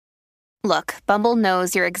Look, Bumble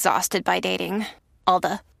knows you're exhausted by dating. All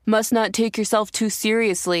the must not take yourself too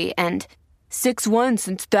seriously and 6'1"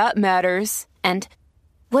 since that matters. And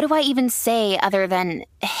what do I even say other than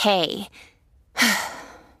hey?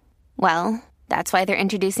 Well, that's why they're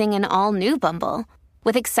introducing an all-new Bumble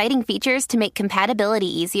with exciting features to make compatibility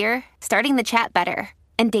easier, starting the chat better,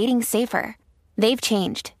 and dating safer. They've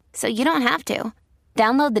changed, so you don't have to.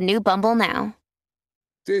 Download the new Bumble now.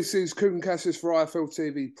 This is Coon Cassis for IFL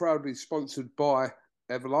TV, proudly sponsored by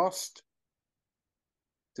Everlast.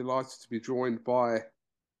 Delighted to be joined by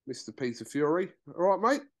Mr. Peter Fury. All right,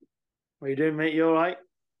 mate? What are you doing, mate? You all right?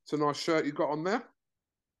 It's a nice shirt you got on there.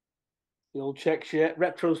 The old check shirt,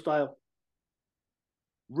 retro style.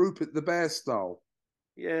 Rupert the Bear style.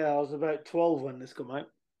 Yeah, I was about 12 when this came out.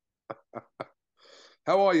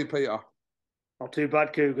 How are you, Peter? Not too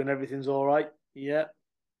bad, Coogan. Everything's all right. Yeah.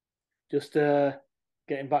 Just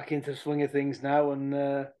getting back into the swing of things now, and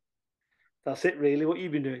that's it, really. What have you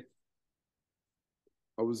been doing?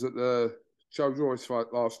 I was at the Joe Joyce fight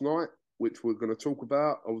last night, which we're going to talk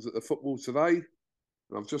about. I was at the football today,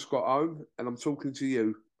 and I've just got home, and I'm talking to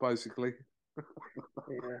you, basically.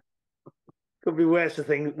 Yeah. Could be worse of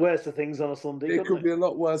things on a Sunday. It could be a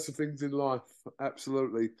lot worse of things in life,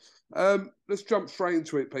 absolutely. Let's jump straight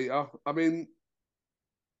into it, Peter. I mean,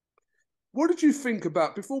 what did you think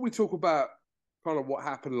about, before we talk about kind of what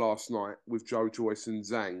happened last night with Joe Joyce and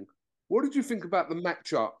Zhang, what did you think about the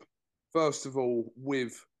matchup, first of all,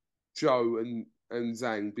 with Joe and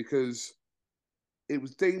Zhang? Because it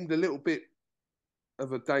was deemed a little bit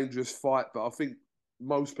of a dangerous fight, but I think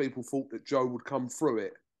most people thought that Joe would come through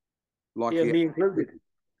it. Like yeah, me included.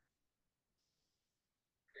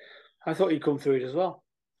 I thought he'd come through it as well.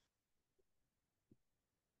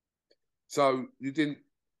 So you didn't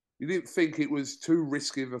think it was too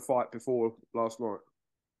risky of a fight before last night?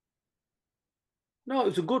 No, it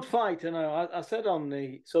was a good fight, and I said on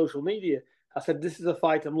the social media, I said this is a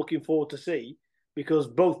fight I'm looking forward to see because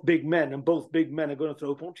both big men are going to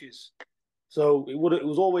throw punches. So it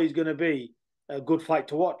was always going to be a good fight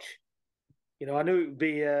to watch. You know, I knew it would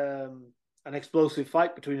be an explosive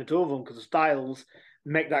fight between the two of them because the styles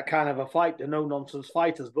make that kind of a fight. They're no-nonsense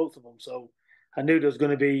fighters, both of them. So I knew there was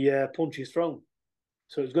going to be punches thrown.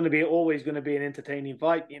 So it's always going to be an entertaining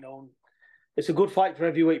fight, you know. It's a good fight for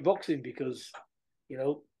heavyweight boxing because, you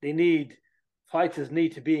know, fighters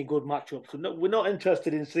need to be in good matchups. No, we're not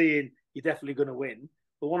interested in seeing you're definitely going to win.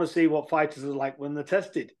 We want to see what fighters are like when they're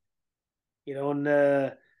tested. You know, and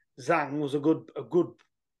Zhang was a good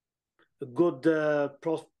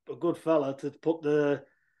fella to put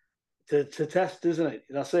to test, isn't it?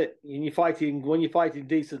 That's it. When you're fighting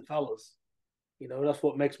decent fellas, you know, that's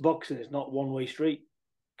what makes boxing. It's not one-way street.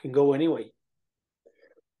 It can go anyway.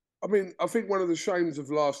 I mean, I think one of the shames of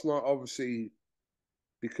last night, obviously,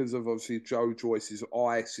 because of Joe Joyce's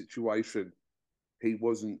eye situation, he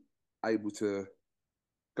wasn't able to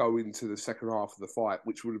go into the second half of the fight,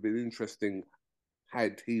 which would have been interesting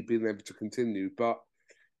had he been able to continue. But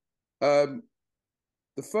the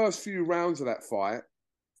first few rounds of that fight,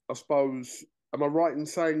 I suppose, am I right in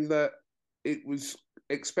saying that it was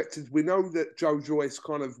expected? We know that Joe Joyce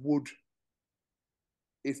kind of would,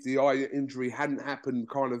 if the eye injury hadn't happened,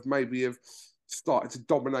 kind of maybe have started to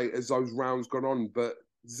dominate as those rounds gone on. But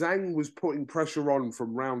Zhang was putting pressure on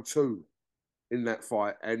from round 2 in that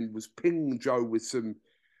fight and was pinging Joe with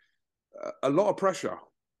a lot of pressure.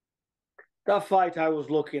 That fight I was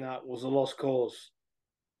looking at was a lost cause.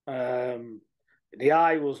 The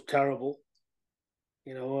eye was terrible.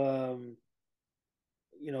 You know,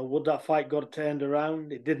 would that fight got turned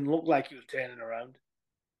around? It didn't look like it was turning around.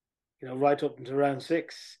 You know, right up into round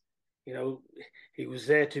 6, you know, he was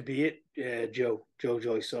there to be it, Joe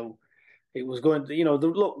Joyce. So it was going to, you know,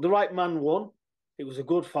 the right man won. It was a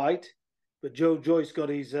good fight, but Joe Joyce got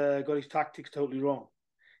his tactics totally wrong.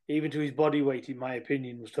 Even to his body weight, in my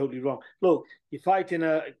opinion, was totally wrong. Look, you're fighting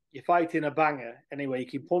a banger anyway. You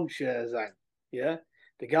can punch Zhang, yeah.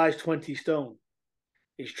 The guy's 20 stone.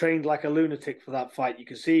 He's trained like a lunatic for that fight. You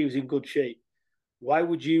can see he was in good shape. Why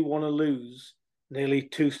would you want to lose nearly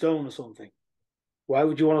 2 stone or something? Why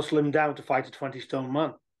would you want to slim down to fight a 20 stone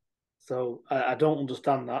man? So I don't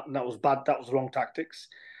understand that, and that was bad. That was wrong tactics.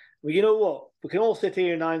 Well, you know what? We can all sit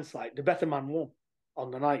here in hindsight. The better man won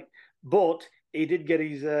on the night, but he did get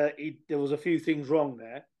his. There was a few things wrong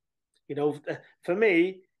there. You know, for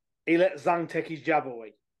me, he let Zhang take his jab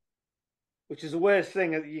away, which is the worst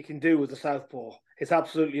thing that you can do with a southpaw. It's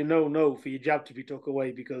absolutely a no for your jab to be took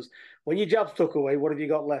away, because when your jab's took away, what have you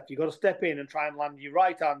got left? You've got to step in and try and land your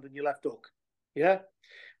right hand and your left hook. Yeah?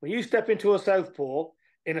 When you step into a southpaw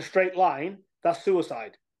in a straight line, that's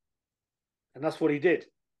suicide. And that's what he did.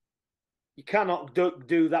 You cannot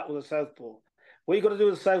do that with a southpaw. What you got to do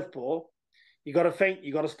with a southpaw, you got to feint,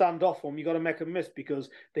 you got to stand off them, you got to make them miss because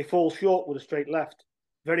they fall short with a straight left.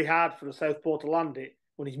 Very hard for a southpaw to land it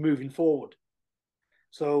when he's moving forward.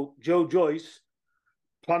 So Joe Joyce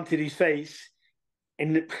planted his face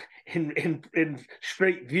in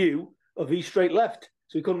straight view of his straight left,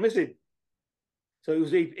 so he couldn't miss him. So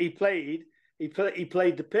he played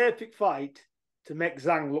the perfect fight to make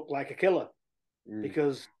Zhang look like a killer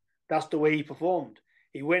because that's the way he performed.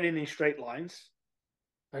 He went in straight lines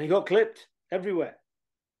and he got clipped everywhere.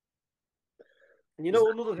 And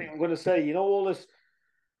another thing I'm going to say, all this.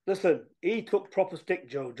 Listen, he took proper stick,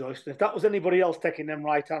 Joe Joyce. And if that was anybody else taking them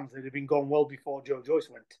right hands, they'd have been gone well before Joe Joyce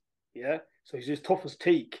went. Yeah? So he's as tough as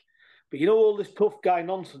teak. But all this tough guy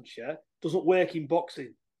nonsense, yeah, doesn't work in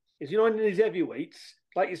boxing. Is in his heavyweights,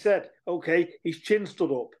 like you said, okay, his chin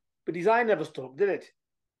stood up, but his eye never stood up, did it?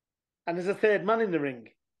 And there's a third man in the ring.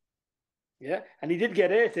 Yeah? And he did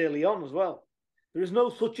get hurt early on as well. There is no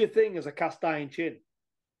such a thing as a cast iron chin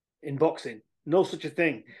in boxing. No such a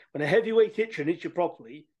thing. When a heavyweight hits you and hits you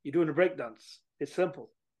properly, you're doing a breakdance. It's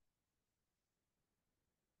simple.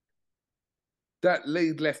 That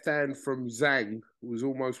lead left hand from Zhang was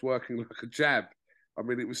almost working like a jab. I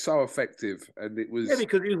mean, it was so effective, and it was... Yeah,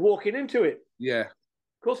 because he was walking into it. Yeah.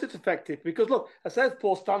 Of course it's effective, because look, a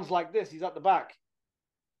southpaw stands like this. He's at the back.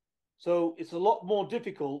 So it's a lot more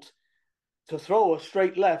difficult to throw a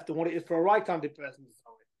straight left than what it is for a right-handed person to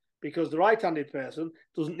throw it. Because the right-handed person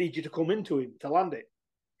doesn't need you to come into him to land it.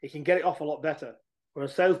 He can get it off a lot better.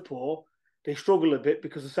 Whereas southpaw, they struggle a bit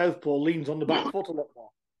because the southpaw leans on the back foot a lot more.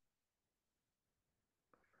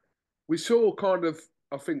 We saw kind of,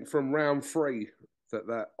 I think, from round 3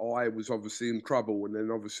 that eye was obviously in trouble, and then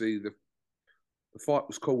obviously the fight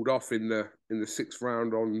was called off in the 6th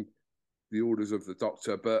round on the orders of the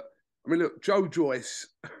doctor. But I mean, look, Joe Joyce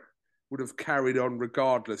would have carried on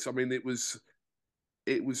regardless. I mean, it was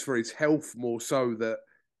for his health more so that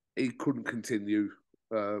he couldn't continue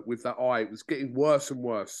with that eye. It was getting worse and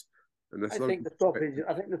worse. And I think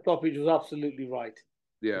the stoppage was absolutely right.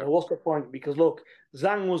 Yeah. What's the point? Because look,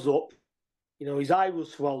 Zhang was up. His eye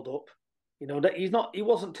was swelled up. That he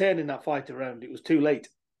wasn't turning that fight around. It was too late.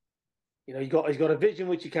 He's got a vision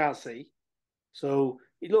which you can't see. So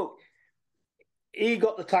look, he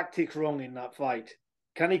got the tactics wrong in that fight.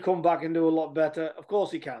 Can he come back and do a lot better? Of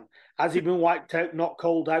course he can. Has he been wiped out, not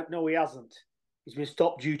called out? No, he hasn't. He's been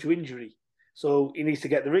stopped due to injury. So he needs to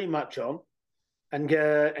get the rematch on and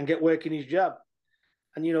get working his jab.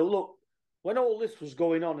 And look, when all this was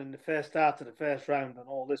going on in the first start of the first round and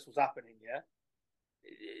all this was happening, yeah,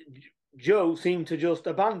 Joe seemed to just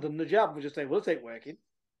abandon the jab and just say, well, it ain't working.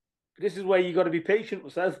 This is where you got to be patient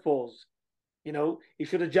with southpaws. He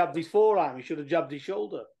should have jabbed his forearm. He should have jabbed his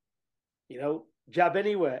shoulder. Jab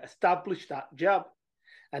anywhere. Establish that jab.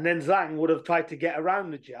 And then Zhang would have tried to get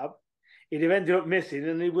around the jab. He'd have ended up missing,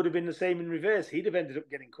 and it would have been the same in reverse. He'd have ended up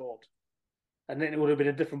getting caught. And then it would have been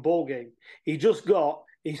a different ball game. He just got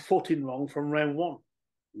his footing wrong from round 1.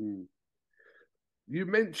 Mm. You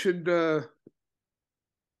mentioned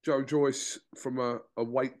Joe Joyce from a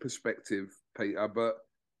weight perspective, Peter, but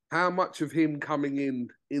how much of him coming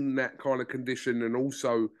in that kind of condition and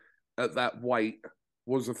also at that weight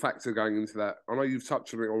was a factor going into that? I know you've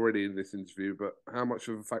touched on it already in this interview, but how much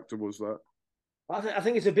of a factor was that? I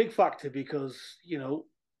think it's a big factor because,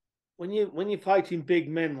 when you're fighting big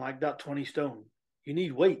men like that, 20 stone, you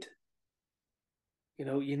need weight.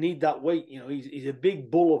 You need that weight. He's a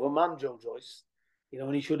big bull of a man, Joe Joyce.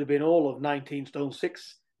 And he should have been all of 19 stone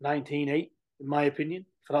 6, 19.8, in my opinion,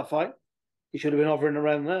 for that fight. He should have been hovering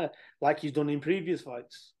around there, like he's done in previous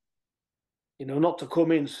fights. Not to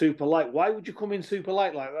come in super light. Why would you come in super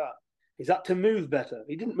light like that? Is that to move better?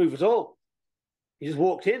 He didn't move at all. He just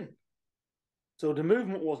walked in. So the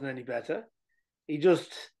movement wasn't any better. He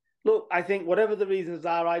just, look, I think whatever the reasons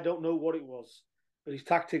are, I don't know what it was. But his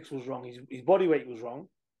tactics was wrong. His body weight was wrong,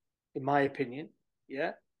 in my opinion.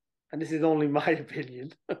 Yeah? And this is only my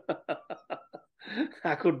opinion.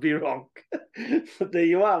 I could be wrong. But there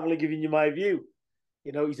you are. I'm only giving you my view.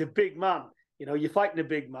 He's a big man. You're fighting a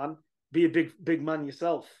big man. Be a big man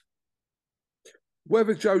yourself.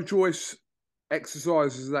 Whether Joe Joyce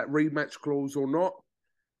exercises that rematch clause or not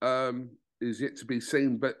is yet to be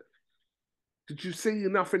seen. But did you see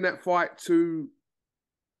enough in that fight to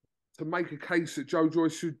make a case that Joe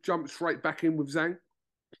Joyce should jump straight back in with Zhang?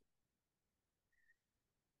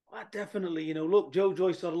 Well, definitely. Look, Joe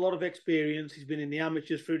Joyce got a lot of experience. He's been in the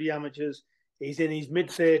amateurs, through the amateurs. He's in his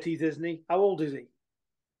mid-30s, isn't he? How old is he?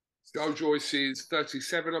 Joe Joyce is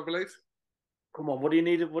 37, I believe. Come on, what do you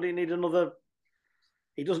need another...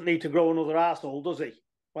 He doesn't need to grow another arsehole, does he?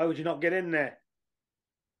 Why would you not get in there?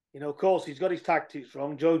 Of course, he's got his tactics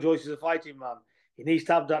wrong. Joe Joyce is a fighting man. He needs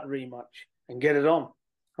to have that rematch and get it on.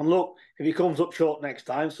 And look, if he comes up short next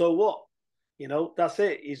time, so what? That's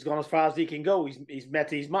it. He's gone as far as he can go. He's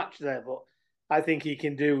met his match there, but I think he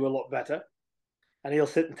can do a lot better. And he'll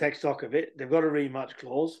sit and take stock of it. They've got a rematch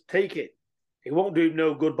clause. Take it. It won't do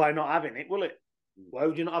no good by not having it, will it? Why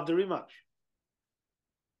would you not have the rematch?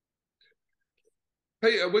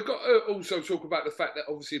 Peter, we've got to also talk about the fact that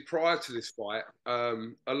obviously prior to this fight,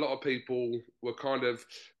 a lot of people were kind of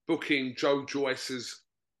booking Joe Joyce as,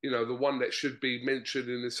 the one that should be mentioned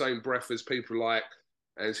in the same breath as people like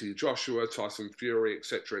Anthony Joshua, Tyson Fury,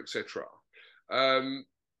 etc., etc.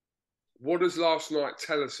 What does last night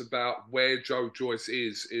tell us about where Joe Joyce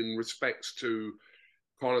is in respects to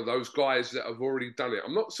kind of those guys that have already done it?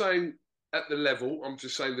 I'm not saying at the level, I'm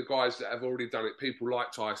just saying the guys that have already done it, people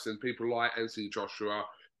like Tyson, people like Anthony Joshua,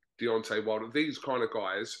 Deontay Wilder, these kind of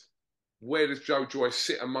guys. Where does Joe Joyce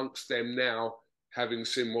sit amongst them now, having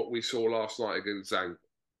seen what we saw last night against Zhang?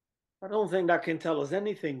 I don't think that can tell us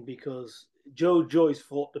because Joe Joyce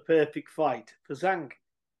fought the perfect fight for Zhang.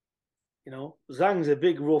 Zhang's a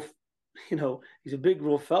big, rough, he's a big,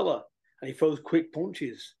 rough fella and he throws quick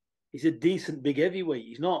punches. He's a decent big heavyweight.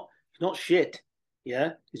 He's not shit.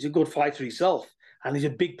 Yeah, he's a good fighter himself, and he's a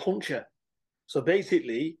big puncher. So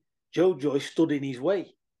basically, Joe Joyce stood in his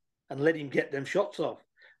way and let him get them shots off.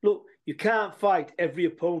 Look, you can't fight every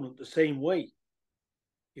opponent the same way.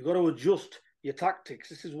 You've got to adjust your tactics.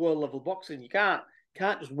 This is world level boxing. You can't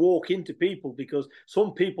just walk into people because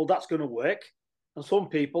some people that's going to work, and some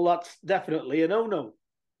people that's definitely a no-no.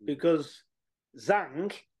 Because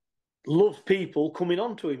Zhang loves people coming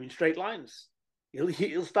onto him in straight lines.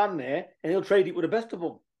 He'll stand there and he'll trade it with the best of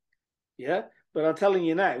them. Yeah, but I'm telling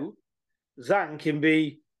you now, Zhang can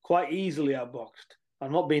be quite easily outboxed.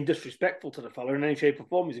 I'm not being disrespectful to the fella in any shape or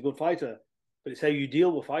form. He's a good fighter, but it's how you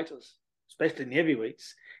deal with fighters, especially in the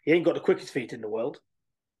heavyweights. He ain't got the quickest feet in the world.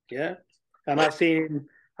 Yeah, and I've seen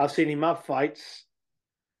him have fights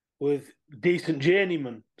with decent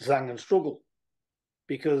journeyman Zhang and struggle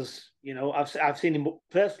because I've seen him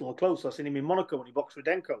personal close. I've seen him in Monaco when he boxed with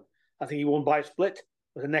Denko. I think he won by a split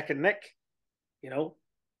with a neck and neck,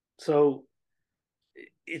 So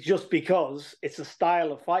it's just because it's a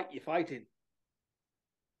style of fight you're fighting.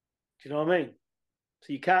 Do you know what I mean?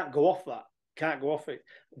 So you can't go off that. Can't go off it.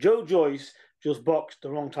 Joe Joyce just boxed the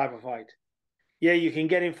wrong type of fight. Yeah, you can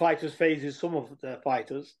get in fighters' phases, some of the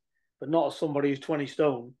fighters, but not as somebody who's 20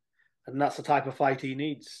 stone, and that's the type of fight he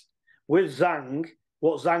needs. With Zhang,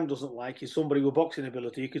 what Zhang doesn't like is somebody with boxing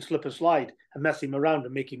ability who can slip and slide and mess him around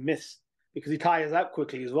and make him miss because he tires out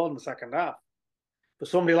quickly as well in the second half. But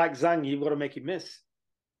somebody like Zhang, you've got to make him miss.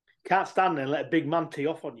 Can't stand there and let a big man tee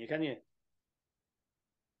off on you, can you?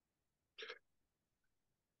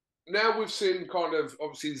 Now we've seen kind of,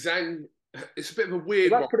 obviously, Zhang, it's a bit of a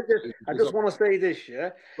weird one. I just want to say this, yeah?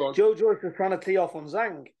 Joe Joyce was trying to tee off on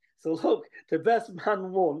Zhang. So look, the best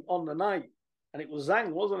man won on the night. And it was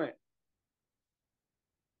Zhang, wasn't it?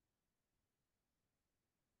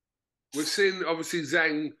 We've seen, obviously,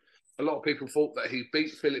 Zhang, a lot of people thought that he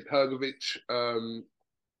beat Filip Hrgović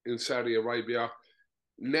in Saudi Arabia.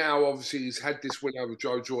 Now, obviously, he's had this win over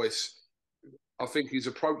Joe Joyce. I think he's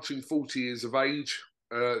approaching 40 years of age,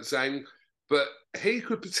 Zhang. But he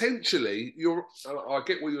could potentially, I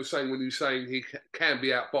get what you're saying when you're saying he can be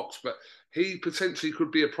outboxed, but he potentially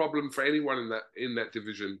could be a problem for anyone in that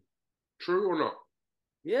division. True or not?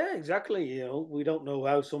 Yeah, exactly. We don't know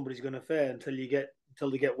how somebody's going to fare until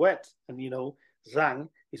they get wet. And Zhang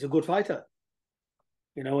is a good fighter.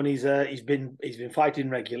 And he's been fighting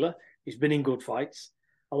regular. He's been in good fights.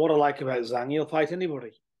 And what I like about Zhang, he'll fight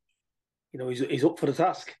anybody. He's up for the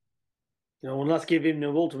task. And let's give him the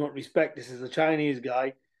ultimate respect. This is a Chinese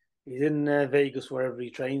guy. He's in Vegas wherever he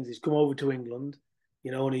trains. He's come over to England,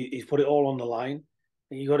 and he's put it all on the line.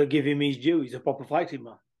 And you got to give him his due. He's a proper fighting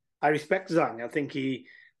man. I respect Zhang. I think the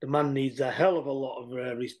man needs a hell of a lot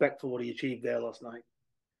of respect for what he achieved there last night.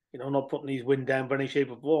 Not putting his win down by any shape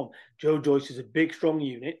or form. Joe Joyce is a big, strong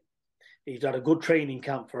unit. He's had a good training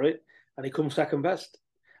camp for it, and he comes second best.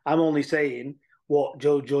 I'm only saying what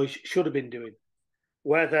Joe Joyce should have been doing.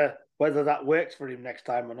 Whether that works for him next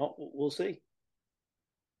time or not, we'll see.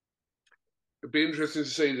 It'd be interesting to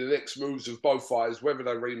see the next moves of both fighters, whether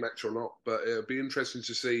they rematch or not. But it'll be interesting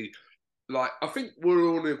to see. I think we're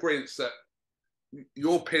all in agreement that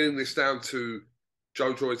you're pinning this down to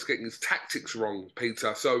Joe Joyce getting his tactics wrong,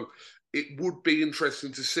 Peter. So it would be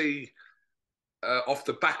interesting to see off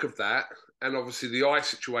the back of that, and obviously the eye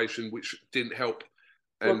situation, which didn't help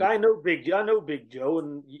Look, And I know Big Joe,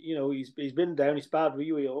 and he's been down. He sparred with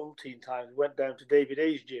you a umpteen times. We went down to David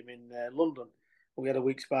A's gym in London. We had a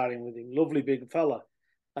week sparring with him. Lovely big fella.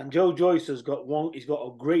 And Joe Joyce has got one. He's got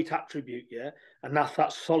a great attribute, yeah, and that's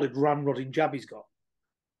that solid ramrodding jab he's got.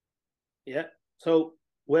 Yeah. So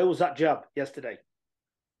where was that jab yesterday?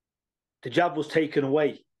 The jab was taken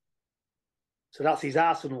away. So that's his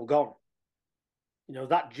arsenal gone.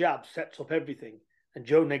 That jab sets up everything, and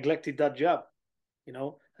Joe neglected that jab.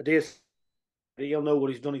 I dare say he'll know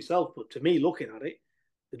what he's done himself, but to me, looking at it,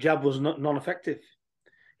 the jab was non-effective.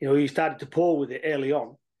 He started to pour with it early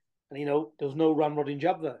on, and there was no ramrodding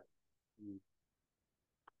jab there.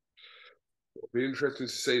 It'll be interesting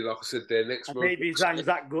to see, like I said, their next And move. maybe Zhang's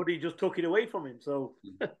that good, he just took it away from him. So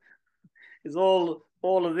it's all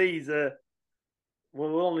of these.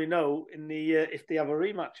 We'll only know in the if they have a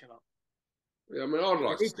rematch or not. Yeah, I mean, I'd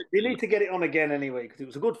like they need to get it on again anyway, because it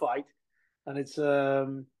was a good fight, and it's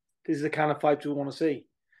this is the kind of fight we want to see.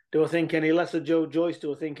 Do I think any less of Joe Joyce?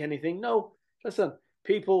 Do I think anything? No. Listen,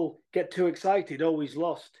 people get too excited. Oh, he's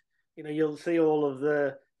lost. You'll see all of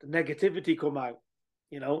the negativity come out.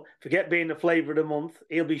 Forget being the flavour of the month.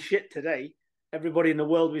 He'll be shit today. Everybody in the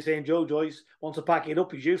world will be saying Joe Joyce wants to pack it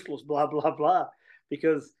up. He's useless, blah, blah, blah,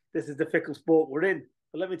 because this is the fickle sport we're in.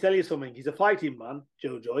 But let me tell you something. He's a fighting man,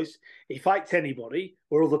 Joe Joyce. He fights anybody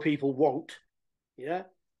where other people won't. Yeah.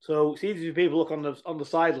 So it's easy for people look on the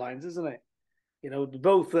sidelines, isn't it? They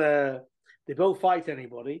both fight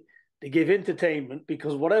anybody. They give entertainment,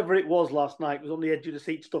 because whatever it was last night was on the edge of the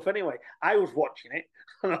seat stuff anyway. I was watching it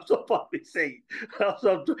and I was up on the seat. I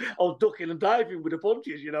was ducking and diving with the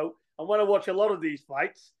punches, And when I watch a lot of these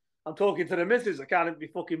fights, I'm talking to the missus. I can't be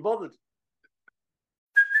fucking bothered.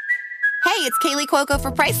 Hey, it's Kaylee Cuoco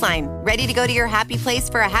for Priceline. Ready to go to your happy place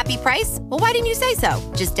for a happy price? Well, why didn't you say so?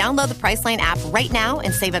 Just download the Priceline app right now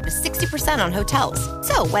and save up to 60% on hotels.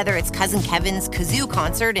 So whether it's Cousin Kevin's Kazoo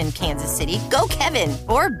Concert in Kansas City, go Kevin,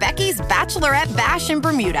 or Becky's Bachelorette Bash in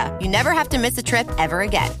Bermuda, you never have to miss a trip ever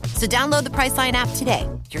again. So download the Priceline app today.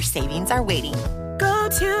 Your savings are waiting. Go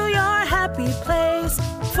to your happy place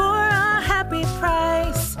for a happy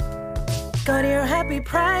price. Go to your happy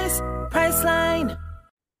price, Priceline.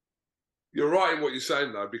 You're right in what you're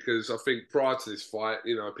saying, though, because I think prior to this fight,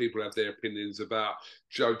 people have their opinions about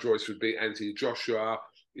Joe Joyce would beat Anthony Joshua.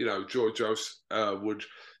 Joe Joyce would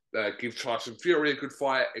give Tyson Fury a good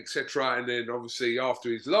fight, etc. And then obviously after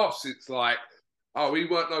his loss, it's like, oh, he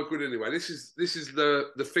weren't no good anyway. This is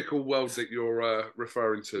the fickle world that you're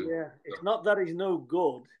referring to. Yeah, it's not that he's no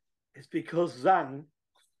good. It's because Zhang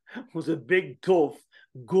was a big, tough,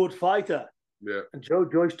 good fighter. Yeah. And Joe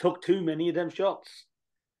Joyce took too many of them shots.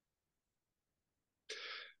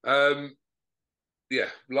 Yeah,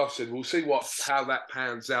 like I said, we'll see how that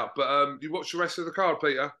pans out. But you watch the rest of the card,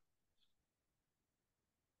 Peter?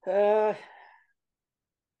 Yeah,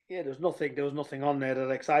 there was nothing on there that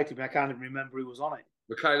excited me. I can't even remember who was on it.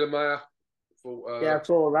 Michaela Mayer. Yeah, I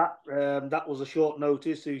saw that. That was a short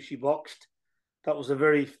notice who she boxed. That was a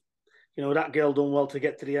very, that girl done well to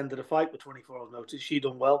get to the end of the fight with 24 hours notice. She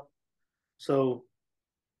done well. So,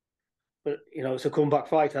 but it's a comeback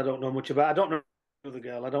fight. I don't know much about. I don't know the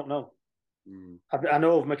girl. I don't know. I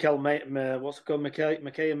know of Michaela May. What's it called? Michaela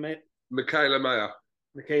Mayer. Michaela Mayer.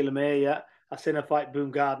 Yeah, I seen her fight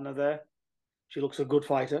Boone Gardner there. She looks a good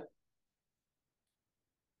fighter.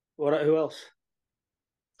 Who else?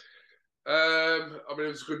 I mean, it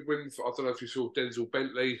was a good win. I don't know if you saw Denzel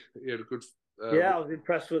Bentley. He had a good. Yeah, I was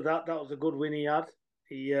impressed with that. That was a good win he had.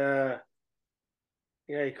 He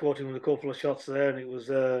caught him with a couple of shots there, and he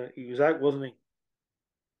was out, wasn't he?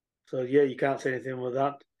 So yeah, you can't say anything with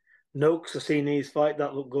that. Noakes, I seen his fight.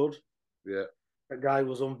 That looked good. Yeah, that guy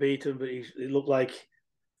was unbeaten, but he looked like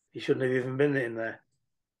he shouldn't have even been in there.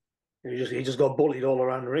 He just got bullied all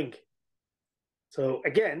around the ring. So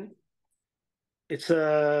again, it's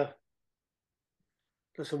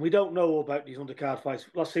listen, we don't know about these undercard fights.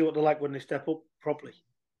 Let's see what they're like when they step up properly.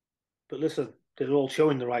 But listen, they're all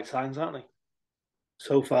showing the right signs, aren't they?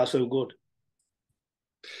 So far, so good.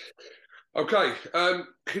 Okay,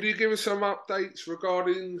 could you give us some updates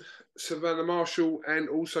regarding Savannah Marshall and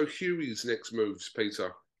also Huey's next moves,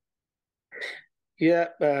 Peter? Yeah,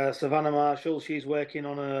 Savannah Marshall, she's working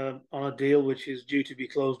on a deal which is due to be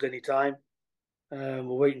closed any time. We're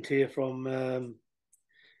waiting to hear from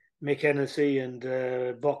Mick Hennessy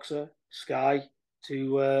and Boxer Sky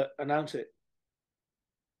to announce it.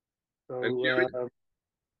 So,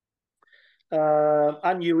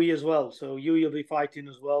 and Huey as well. So Huey will be fighting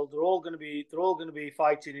as well. They're all going to be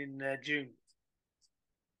fighting in June.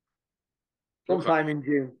 Sometime in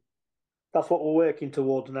June. That's what we're working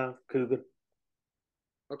towards now, Cougar.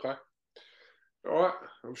 Okay. All right.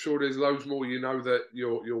 I'm sure there's loads more that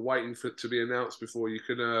you're waiting for it to be announced before you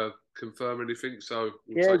can confirm anything. So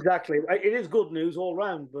Yeah, exactly. It is good news all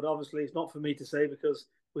round, but obviously it's not for me to say because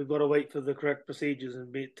we've got to wait for the correct procedures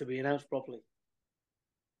and to be announced properly.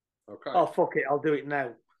 Okay. Oh, fuck it. I'll do it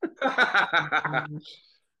now.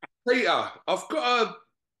 Peter,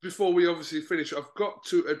 before we obviously finish, I've got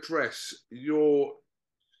to address your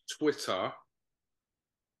Twitter.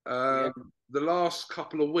 The last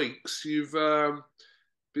couple of weeks, you've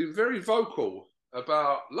been very vocal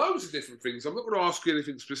about loads of different things. I'm not going to ask you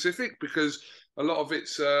anything specific because a lot of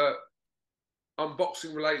it's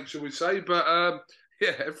unboxing related, shall we say? But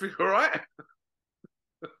yeah, everything all right?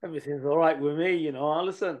 Everything's all right with me,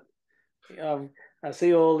 Listen, I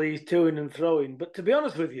see all these toing and throwing, but to be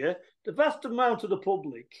honest with you, the vast amount of the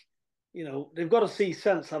public, they've got to see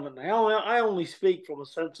sense, haven't they? I only speak from a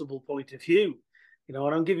sensible point of view, and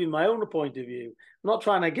I'm giving my own point of view. I'm not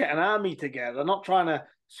trying to get an army together. I'm not trying to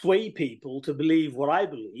sway people to believe what I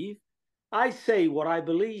believe. I say what I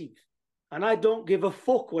believe, and I don't give a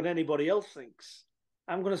fuck what anybody else thinks.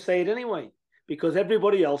 I'm going to say it anyway, because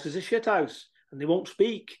everybody else is a shithouse, and they won't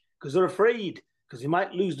speak because they're afraid, because they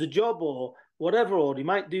might lose the job or whatever, or they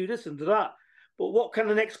might do this and do that. But what can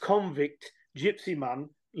the next convict gypsy man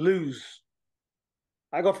lose?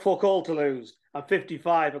 I got fuck all to lose. I'm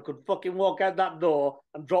 55. I could fucking walk out that door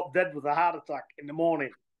and drop dead with a heart attack in the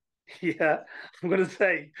morning. Yeah, I'm going to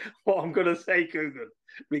say what I'm going to say, Coogan,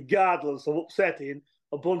 regardless of upsetting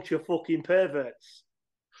a bunch of fucking perverts.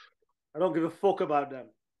 I don't give a fuck about them.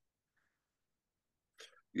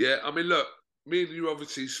 Yeah, I mean, look, me and you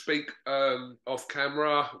obviously speak off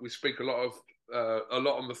camera. We speak a lot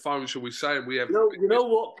on the phone, shall we say? And we have. You know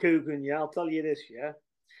what, Coogan? Yeah, I'll tell you this. Yeah,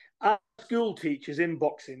 our school teachers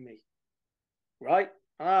inboxing me, right?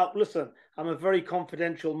 Listen, I'm a very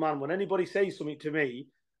confidential man. When anybody says something to me,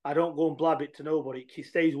 I don't go and blab it to nobody. It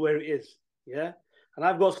stays where it is. Yeah, and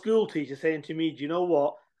I've got school teachers saying to me, "Do you know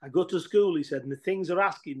what? I go to school," he said, "and the things they're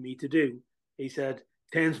asking me to do," he said,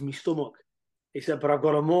 "turns me stomach." He said, "But I've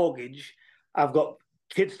got a mortgage. I've got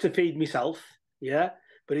kids to feed myself." Yeah.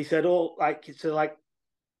 But he said, all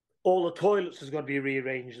the toilets has got to be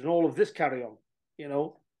rearranged and all of this carry on.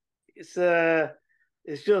 It's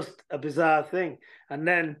just a bizarre thing. And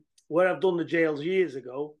then where I've done the jail years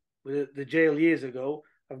ago,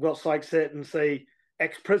 I've got like certain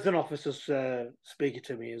ex-prison officers speaking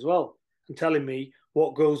to me as well and telling me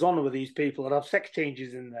what goes on with these people that have sex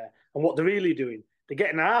changes in there and what they're really doing. They're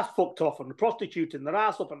getting their ass fucked off and prostituting their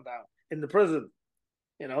ass up and down in the prison.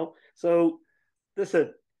 So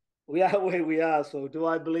listen, we are where we are. So do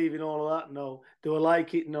I believe in all of that? No. Do I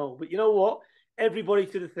like it? No. But you know what? Everybody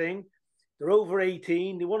to the thing. They're over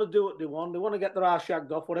 18. They want to do what they want. They want to get their ass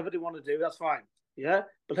shagged off, whatever they want to do. That's fine. Yeah.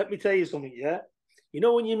 But let me tell you something. Yeah.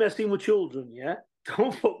 When you're messing with children, yeah,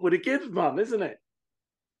 don't fuck with the kids, man, isn't it?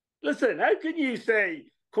 Listen, how can you say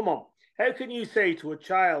to a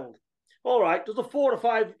child, all right, does a 4 or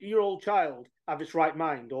 5-year-old child have its right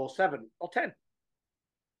mind, or 7 or 10?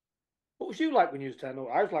 What was you like when you was 10?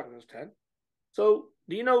 Or I was like when I was 10. So,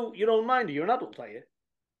 do you know your own mind? You're an adult, are you?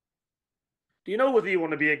 Do you know whether you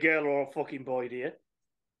want to be a girl or a fucking boy, do you?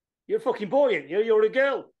 You're a fucking boy, ain't you? You're a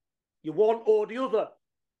girl. You're one or the other.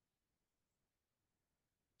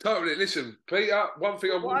 Totally. Listen, Peter, one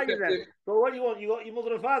thing I want to get. So what do you want? You got your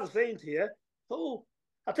mother and father saying to you, "Oh,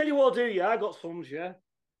 I'll tell you what I'll do, yeah. I got sons, yeah.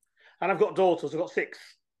 And I've got daughters. I've got 6.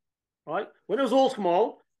 Right? When I was all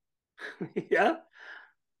small, yeah.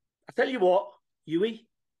 I tell you what, Huey,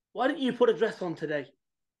 why didn't you put a dress on today?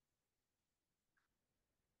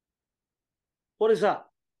 What is that?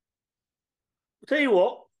 I'll tell you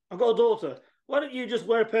what, I've got a daughter. Why don't you just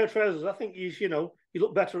wear a pair of trousers? I think you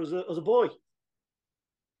look better as a boy.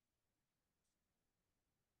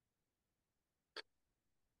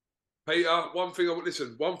 Peter, one thing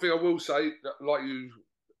I will say, like you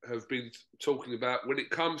have been talking about, when it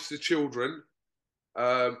comes to children, like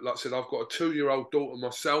I said, I've got a 2-year-old daughter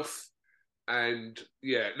myself. And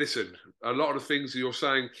yeah, listen, a lot of the things that you're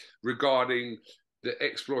saying regarding the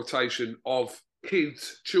exploitation of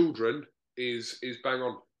children is bang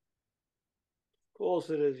on. Of course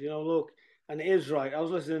it is. Look, and it is right. I was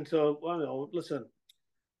listening to, listen,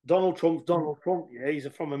 Donald Trump, yeah, he's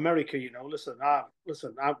from America, Listen,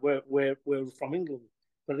 we're from England.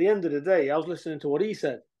 But at the end of the day, I was listening to what he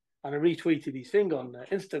said, and I retweeted his thing on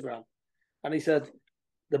Instagram. And he said,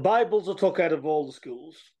 the Bibles are took out of all the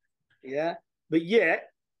schools, yeah, but yet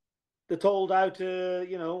they're told how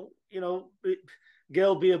to,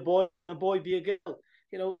 girl be a boy be a girl.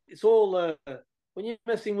 It's all, when you're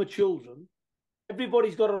messing with children,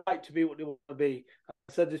 everybody's got a right to be what they want to be.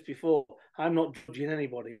 I said this before. I'm not judging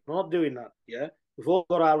anybody. I'm not doing that. Yeah, we've all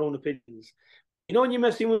got our own opinions. You know, when you're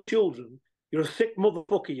messing with children, you're a sick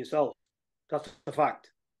motherfucker yourself. That's a fact.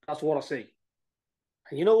 That's what I see.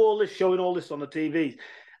 And you know, all this showing all this on the TVs,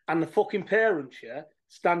 and the fucking parents, yeah,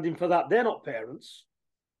 standing for that. They're not parents.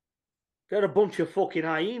 They're a bunch of fucking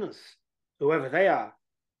hyenas, whoever they are.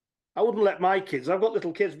 I wouldn't let my kids. I've got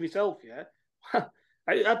little kids myself, yeah.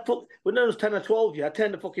 I'd put when I was 10 or 12, yeah, I'd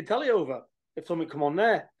turn the fucking telly over if something come on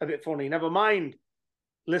there a bit funny. Never mind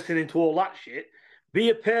listening to all that shit. Be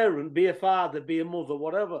a parent, be a father, be a mother,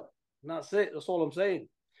 whatever. And that's it. That's all I'm saying.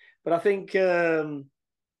 But I think, well,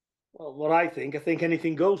 what I think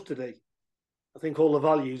anything goes today. I think all the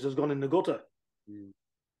values has gone in the gutter.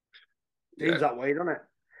 Seems that way, doesn't it?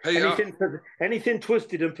 Hey, anything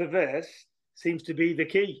twisted and perverse seems to be the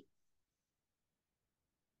key.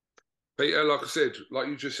 Peter, like I said, like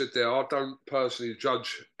you just said there, I don't personally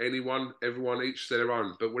judge anyone, everyone, each to their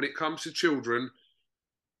own. But when it comes to children,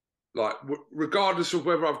 like regardless of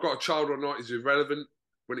whether I've got a child or not is irrelevant.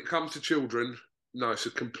 When it comes to children, no, it's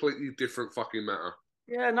a completely different fucking matter.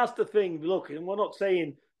 Yeah, and that's the thing. Look, and we're not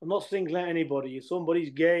saying, I'm not singling out anybody. If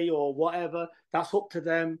somebody's gay or whatever, that's up to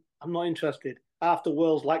them. I'm not interested. Half the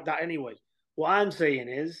world's like that anyway. What I'm saying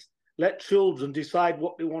is, let children decide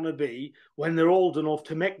what they want to be when they're old enough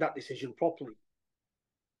to make that decision properly.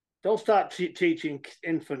 Don't start teaching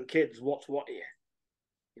infant kids what's what here.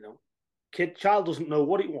 You know, child doesn't know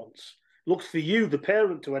what it wants. Looks for you, the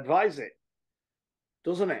parent, to advise it,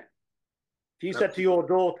 doesn't it? If you said to your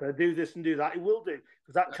daughter, do this and do that, it will do,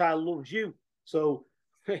 because that child loves you. So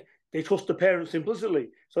they trust the parents implicitly.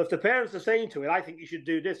 So if the parents are saying to it, I think you should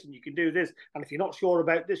do this and you can do this, and if you're not sure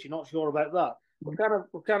about this, you're not sure about that, what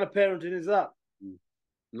kind of parenting is that?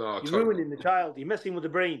 No, you're ruining the child. You're messing with the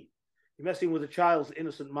brain. You're messing with a child's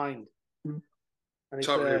innocent mind. And it's,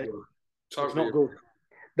 it's not good.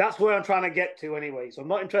 That's where I'm trying to get to anyway. So I'm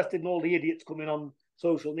not interested in all the idiots coming on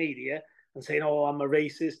social media and saying, oh, I'm a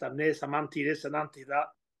racist, I'm this, I'm anti this and anti that.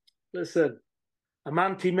 Listen, I'm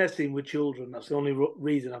anti-messing with children. That's the only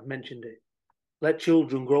reason I've mentioned it. Let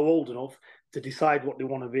children grow old enough to decide what they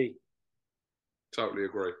want to be. Totally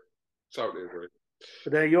agree. Totally agree.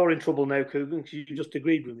 But then you're in trouble now, Coogan, because you just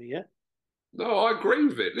agreed with me, yeah? No, I agree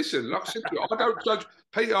with it. Listen, like I said to you, I don't judge,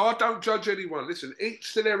 Peter, I don't judge anyone. Listen,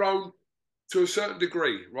 each to their own to a certain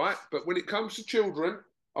degree, right? But when it comes to children,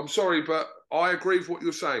 I'm sorry, but I agree with what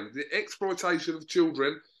you're saying. The exploitation of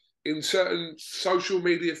children in certain social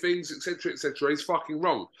media things, etc., is fucking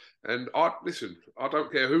wrong. And I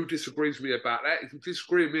don't care who disagrees with me about that. If you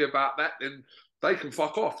disagree with me about that, then they can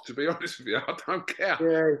fuck off, to be honest with you. I don't care.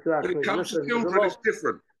 Yeah, exactly. When it comes to children, it's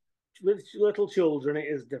different. With little children, it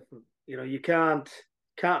is different. You know, you can't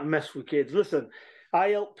mess with kids. Listen, I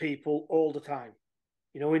help people all the time.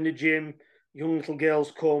 You know, in the gym, young little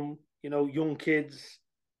girls come, you know, young kids,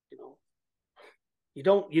 you know.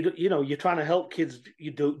 You're trying to help kids you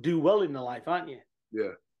do well in their life, aren't you?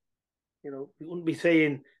 Yeah. You know, you wouldn't be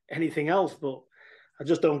saying anything else, but I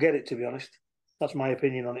just don't get it, to be honest. That's my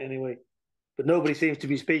opinion on it anyway. But nobody seems to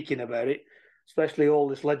be speaking about it, especially all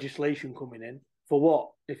this legislation coming in. For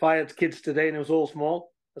what? If I had kids today and it was all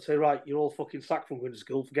small, I'd say, right, you're all fucking sacked from going to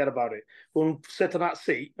school, forget about it. Go and sit on that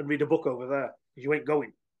seat and read a book over there, because you ain't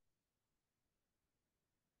going.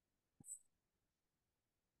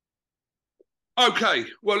 Okay,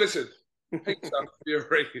 well, listen, Peter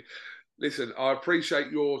Fury, listen, I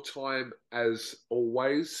appreciate your time as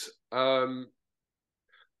always. I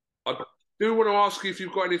do want to ask you if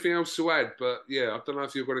you've got anything else to add, but yeah, I don't know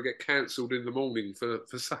if you're going to get cancelled in the morning for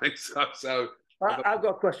saying so. So I've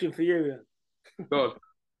got a question for you. Go on.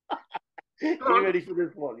 Are you ready for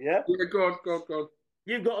this one? Yeah. Yeah, go on.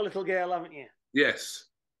 You've got a little girl, haven't you? Yes.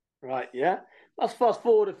 Right. Yeah. Let's fast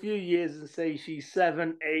forward a few years and say she's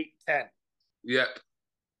 7, 8, 10. Yep.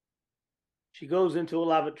 She goes into a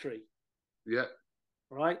lavatory. Yep.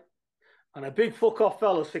 Right. And a big fuck off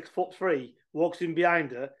fella, 6'3", walks in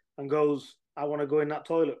behind her and goes, I want to go in that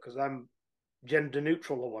toilet because I'm gender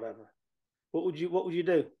neutral or whatever. What would you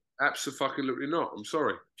do? Absolutely not. I'm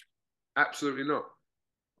sorry. Absolutely not.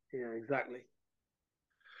 Yeah, exactly.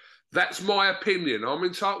 That's my opinion. I'm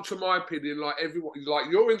entitled to my opinion, like everyone.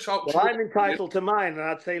 Like you're entitled. Well, I'm entitled to mine, and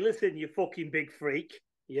I'd say, listen, you fucking big freak.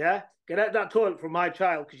 Yeah, get out that toilet from my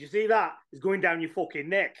child, because you see that is going down your fucking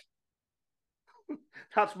neck.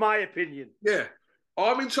 That's my opinion. Yeah,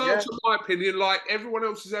 I'm entitled to my opinion, like everyone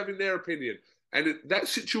else is having their opinion. And that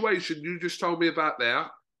situation you just told me about there,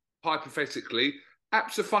 hypothetically,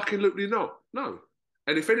 absolutely not. No.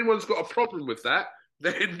 And if anyone's got a problem with that,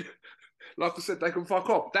 then, like I said, they can fuck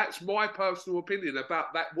off. That's my personal opinion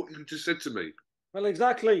about that, what you just said to me. Well,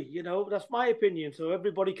 exactly. You know, that's my opinion. So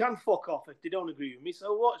everybody can fuck off if they don't agree with me.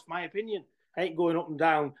 So what? It's my opinion. I ain't going up and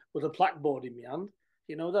down with a blackboard in my hand.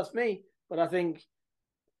 You know, that's me. But I think,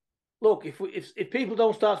 look, if people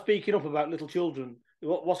don't start speaking up about little children,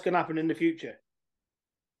 what's going to happen in the future?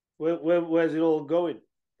 Where's it all going?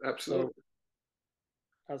 Absolutely. So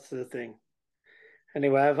that's the thing.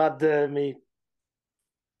 Anyway, I've had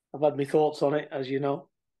my thoughts on it, as you know.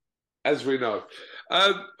 As we know.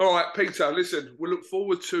 All right, Peter, listen, we look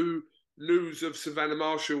forward to news of Savannah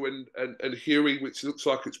Marshall and Huey, which looks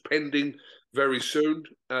like it's pending very soon.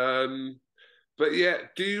 But yeah,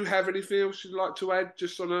 do you have anything else you'd like to add,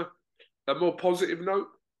 just on a more positive note?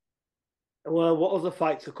 Well, what other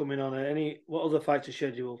fights are coming on? What other fights are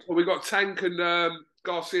scheduled? Well, we got Tank and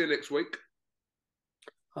Garcia next week.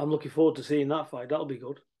 I'm looking forward to seeing that fight. That'll be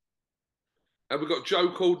good. And we've got Joe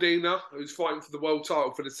Cordina, who's fighting for the world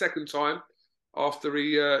title for the second time after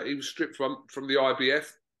he was stripped from the IBF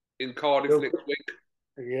in Cardiff next week.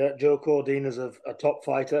 Yeah, Joe Cordina's a top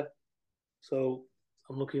fighter. So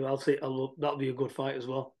I'm looking, that'll be a good fight as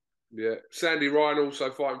well. Yeah. Sandy Ryan also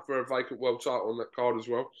fighting for a vacant world title on that card as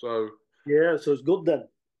well. So yeah, so it's good then.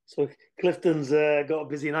 So Clifton's got a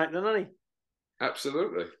busy night then, hasn't he?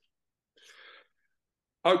 Absolutely.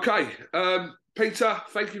 Okay. Peter,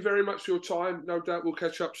 thank you very much for your time. No doubt we'll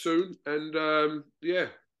catch up soon. And yeah,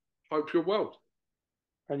 hope you're well.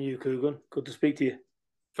 And you, Coogan. Good to speak to you.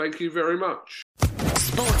 Thank you very much.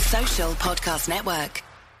 Sports Social Podcast Network.